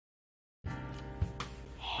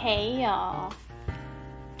Hey y'all,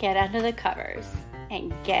 get under the covers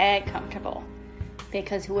and get comfortable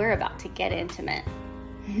because we're about to get intimate.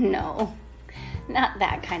 No, not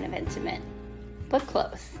that kind of intimate, but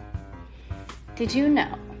close. Did you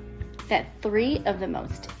know that 3 of the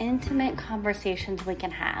most intimate conversations we can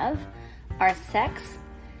have are sex,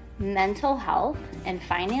 mental health, and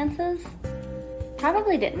finances?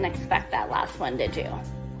 Probably didn't expect that last one, did you?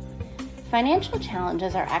 Financial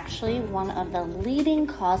challenges are actually one of the leading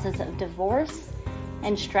causes of divorce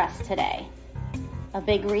and stress today. A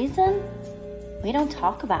big reason? We don't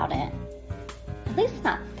talk about it. At least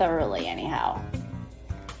not thoroughly anyhow.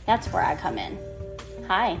 That's where I come in.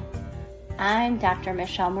 Hi, I'm Dr.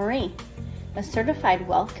 Michelle Marie, a certified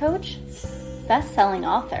wealth coach, best-selling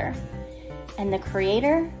author, and the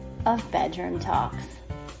creator of Bedroom Talks.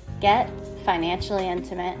 Get financially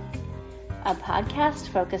intimate. A podcast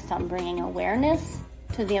focused on bringing awareness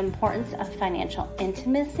to the importance of financial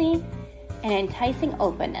intimacy and enticing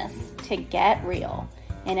openness to get real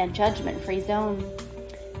in a judgment-free zone.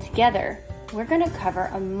 Together, we're going to cover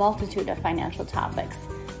a multitude of financial topics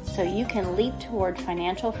so you can leap toward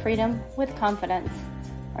financial freedom with confidence.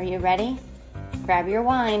 Are you ready? Grab your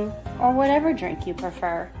wine or whatever drink you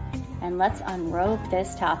prefer, and let's unrobe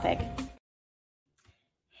this topic.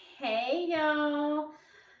 Hey, y'all.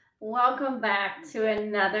 Welcome back to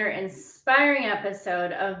another inspiring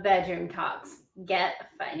episode of Bedroom Talks, Get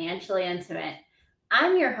Financially Intimate.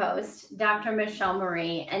 I'm your host, Dr. Michelle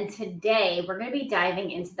Marie, and today we're going to be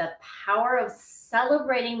diving into the power of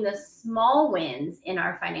celebrating the small wins in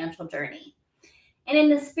our financial journey. And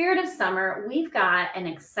in the spirit of summer, we've got an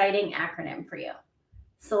exciting acronym for you.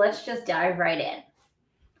 So let's just dive right in.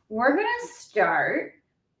 We're going to start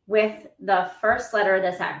with the first letter of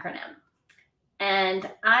this acronym. And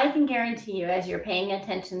I can guarantee you, as you're paying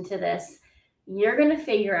attention to this, you're going to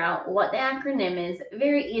figure out what the acronym is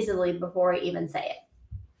very easily before I even say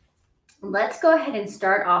it. Let's go ahead and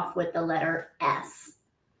start off with the letter S.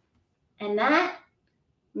 And that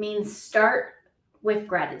means start with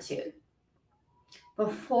gratitude.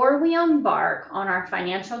 Before we embark on our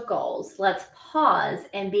financial goals, let's pause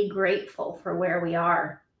and be grateful for where we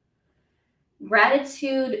are.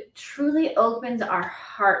 Gratitude truly opens our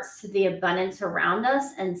hearts to the abundance around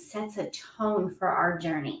us and sets a tone for our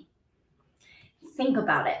journey. Think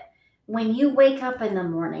about it. When you wake up in the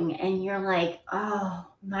morning and you're like, oh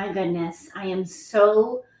my goodness, I am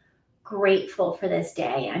so grateful for this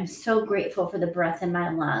day. I'm so grateful for the breath in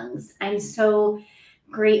my lungs. I'm so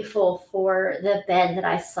grateful for the bed that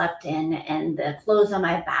I slept in and the clothes on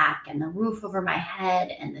my back and the roof over my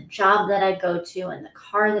head and the job that I go to and the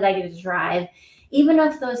car that I get to drive. Even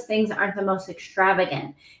if those things aren't the most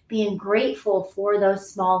extravagant, being grateful for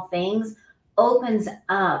those small things opens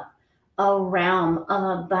up a realm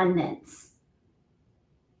of abundance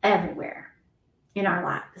everywhere in our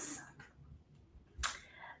lives.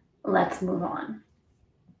 Let's move on.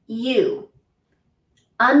 You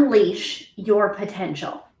unleash your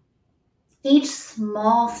potential. Each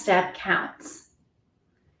small step counts.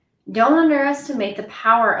 Don't underestimate the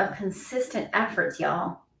power of consistent efforts,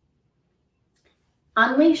 y'all.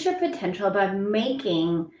 Unleash your potential by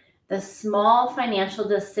making the small financial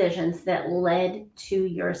decisions that led to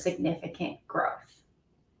your significant growth.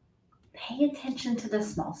 Pay attention to the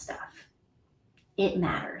small stuff. It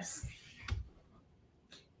matters.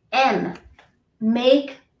 M,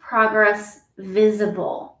 make progress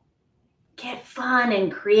visible. Get fun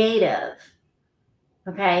and creative.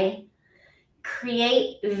 Okay?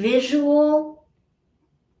 Create visual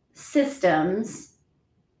systems,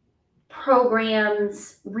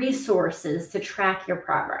 programs, resources to track your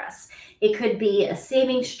progress. It could be a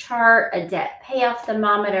savings chart, a debt payoff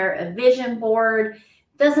thermometer, a vision board.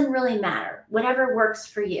 Doesn't really matter. Whatever works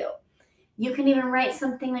for you. You can even write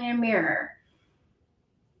something on your mirror.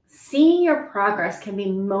 Seeing your progress can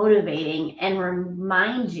be motivating and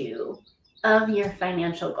remind you of your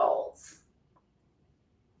financial goals.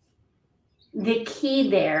 The key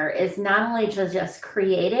there is not only to just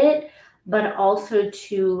create it, but also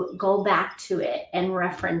to go back to it and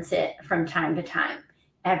reference it from time to time.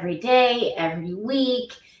 Every day, every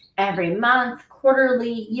week, every month,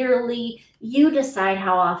 quarterly, yearly, you decide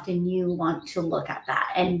how often you want to look at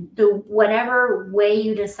that. And whatever way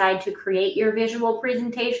you decide to create your visual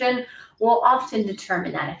presentation will often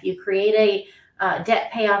determine that. If you create a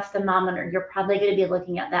debt payoff thermometer, you're probably going to be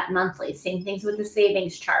looking at that monthly. Same things with the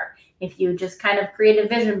savings chart. If you just kind of create a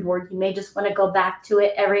vision board, you may just want to go back to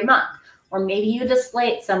it every month. Or maybe you display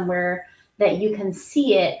it somewhere that you can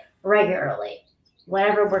see it regularly.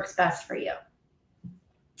 Whatever works best for you.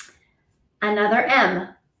 Another M,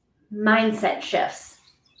 mindset shifts.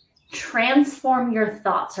 Transform your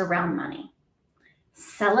thoughts around money.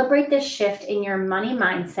 Celebrate the shift in your money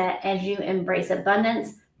mindset as you embrace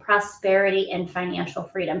abundance, prosperity, and financial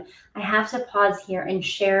freedom. I have to pause here and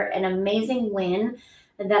share an amazing win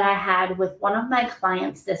that I had with one of my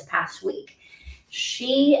clients this past week.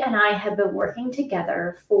 She and I have been working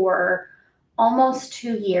together for almost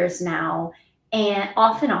 2 years now, and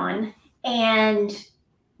off and on. And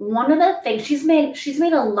one of the things she's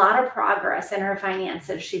made a lot of progress in her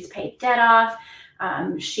finances. She's paid debt off.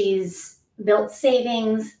 She's built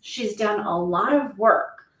savings. She's done a lot of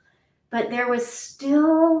work, but there was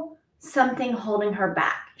still something holding her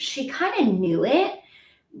back. She kind of knew it,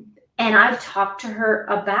 and I've talked to her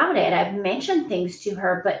about it. I've mentioned things to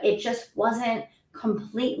her, but it just wasn't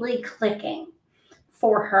completely clicking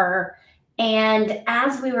for her. And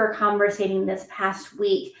as we were conversating this past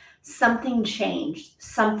week, something changed,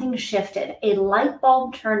 something shifted, a light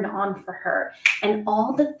bulb turned on for her, and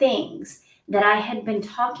all the things that I had been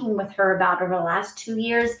talking with her about over the last 2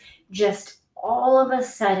 years just all of a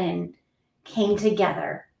sudden came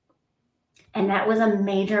together. And that was a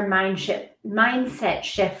major mindset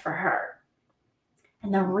shift for her.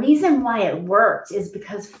 And the reason why it worked is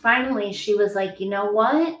because finally she was like, you know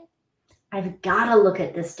what? I've got to look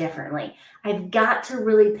at this differently. I've got to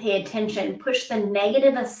really pay attention, push the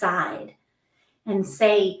negative aside, and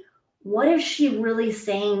say, what is she really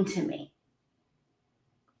saying to me?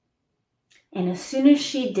 And as soon as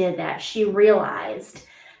she did that, she realized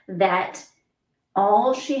that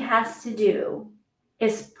all she has to do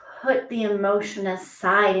is put the emotion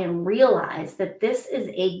aside and realize that this is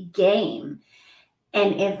a game.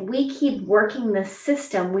 And if we keep working the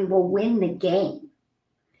system, we will win the game.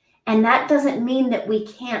 And that doesn't mean that we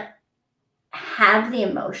can't have the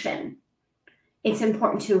emotion. It's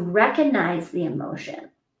important to recognize the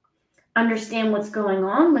emotion, understand what's going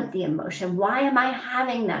on with the emotion. Why am I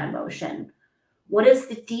having that emotion? What is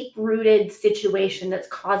the deep-rooted situation that's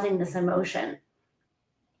causing this emotion?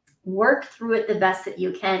 Work through it the best that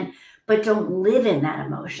you can, but don't live in that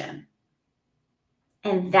emotion.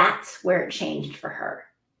 And that's where it changed for her.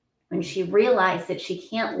 When she realized that she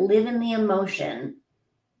can't live in the emotion,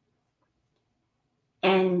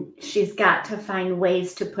 and she's got to find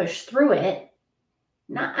ways to push through it.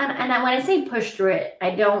 When I say push through it,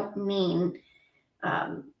 I don't mean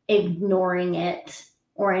ignoring it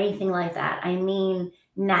or anything like that. I mean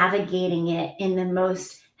navigating it in the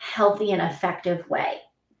most healthy and effective way.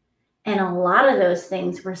 And a lot of those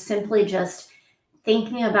things were simply just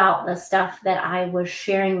thinking about the stuff that I was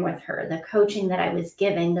sharing with her, the coaching that I was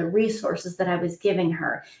giving, the resources that I was giving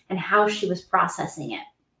her, and how she was processing it.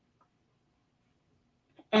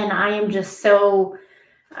 And I am just so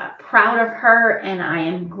proud of her, and I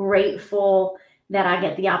am grateful that I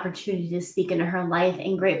get the opportunity to speak into her life,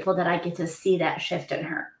 and grateful that I get to see that shift in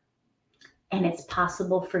her. And it's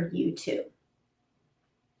possible for you too.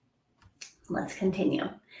 Let's continue.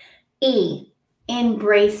 E,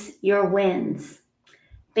 embrace your wins.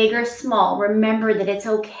 Big or small, remember that it's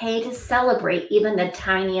okay to celebrate even the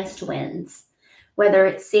tiniest wins. Whether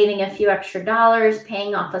it's saving a few extra dollars,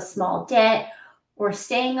 paying off a small debt, or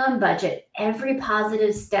staying on budget, every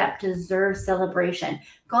positive step deserves celebration.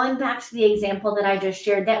 Going back to the example that I just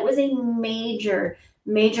shared, that was a major,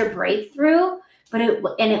 major breakthrough, but it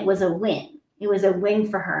was a win. It was a win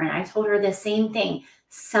for her. And I told her the same thing.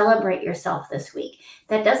 Celebrate yourself this week.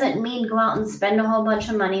 That doesn't mean go out and spend a whole bunch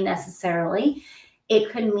of money necessarily.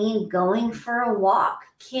 It could mean going for a walk,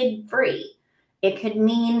 kid-free. It could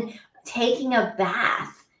mean taking a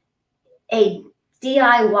bath, a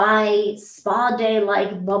DIY spa day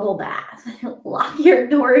like bubble bath. Lock your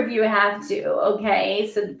door if you have to, okay?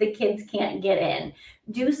 So that the kids can't get in.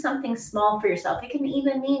 Do something small for yourself. It can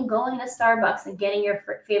even mean going to Starbucks and getting your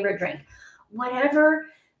favorite drink. Whatever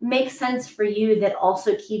makes sense for you that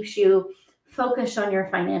also keeps you focused on your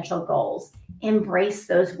financial goals. Embrace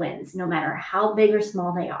those wins, no matter how big or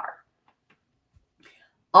small they are.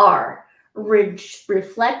 R,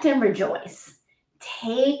 reflect and rejoice.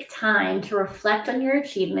 Take time to reflect on your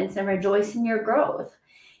achievements and rejoice in your growth.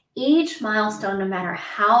 Each milestone, no matter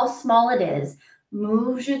how small it is,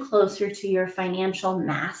 moves you closer to your financial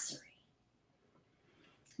mastery.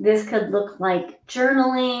 This could look like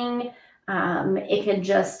journaling. It could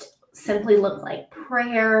just simply look like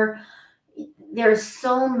prayer. There's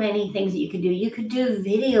so many things that you could do. You could do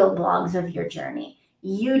video blogs of your journey.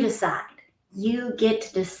 You decide. You get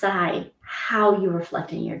to decide how you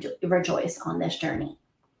reflect and rejoice on this journey.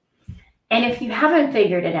 And if you haven't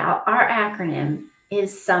figured it out, our acronym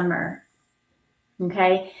is SUMMER.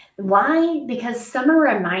 Okay? Why? Because SUMMER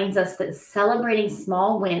reminds us that celebrating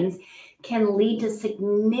small wins can lead to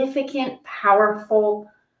significant, powerful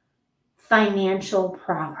financial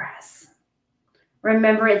progress.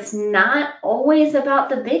 Remember, it's not always about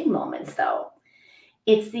the big moments, though.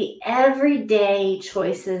 It's the everyday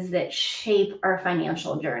choices that shape our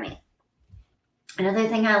financial journey. Another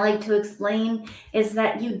thing I like to explain is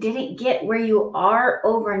that you didn't get where you are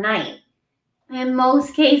overnight in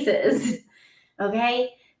most cases.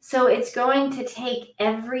 Okay? So it's going to take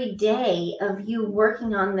every day of you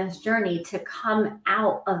working on this journey to come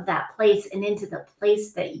out of that place and into the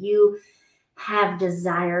place that you have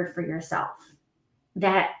desired for yourself.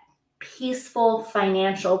 That peaceful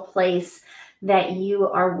financial place that you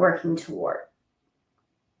are working toward.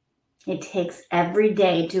 It takes every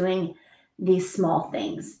day doing these small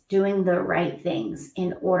things, doing the right things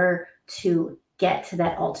in order to get to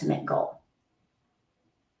that ultimate goal.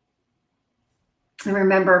 And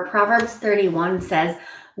remember, Proverbs 31 says,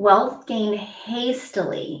 wealth gained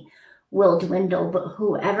hastily will dwindle, but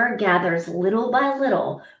whoever gathers little by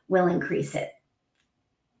little will increase it.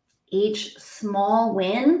 Each small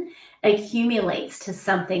win accumulates to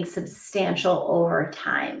something substantial over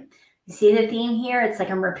time. You see the theme here? It's like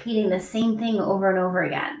I'm repeating the same thing over and over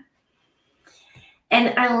again.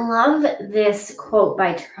 And I love this quote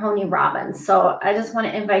by Tony Robbins. So I just want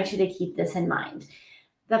to invite you to keep this in mind.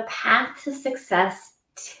 The path to success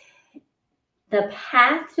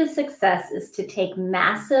is to take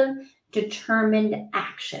massive, determined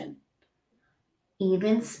action.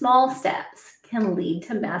 Even small steps can lead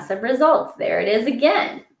to massive results. There it is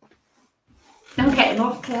again. Okay,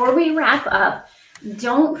 before we wrap up,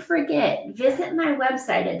 don't forget, visit my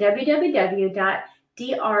website at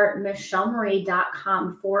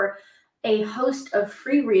www.drmichelmarie.com for a host of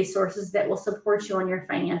free resources that will support you on your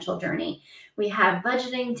financial journey. We have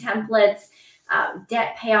budgeting templates,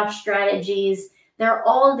 debt payoff strategies. They're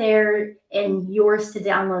all there and yours to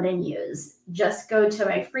download and use. Just go to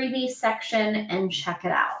my freebies section and check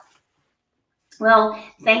it out. Well,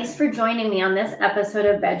 thanks for joining me on this episode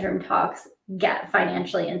of Bedroom Talks, Get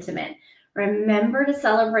Financially Intimate. Remember to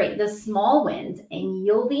celebrate the small wins and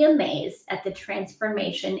you'll be amazed at the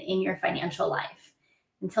transformation in your financial life.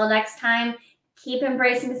 Until next time, keep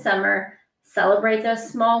embracing summer, celebrate those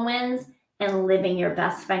small wins, and living your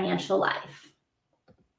best financial life.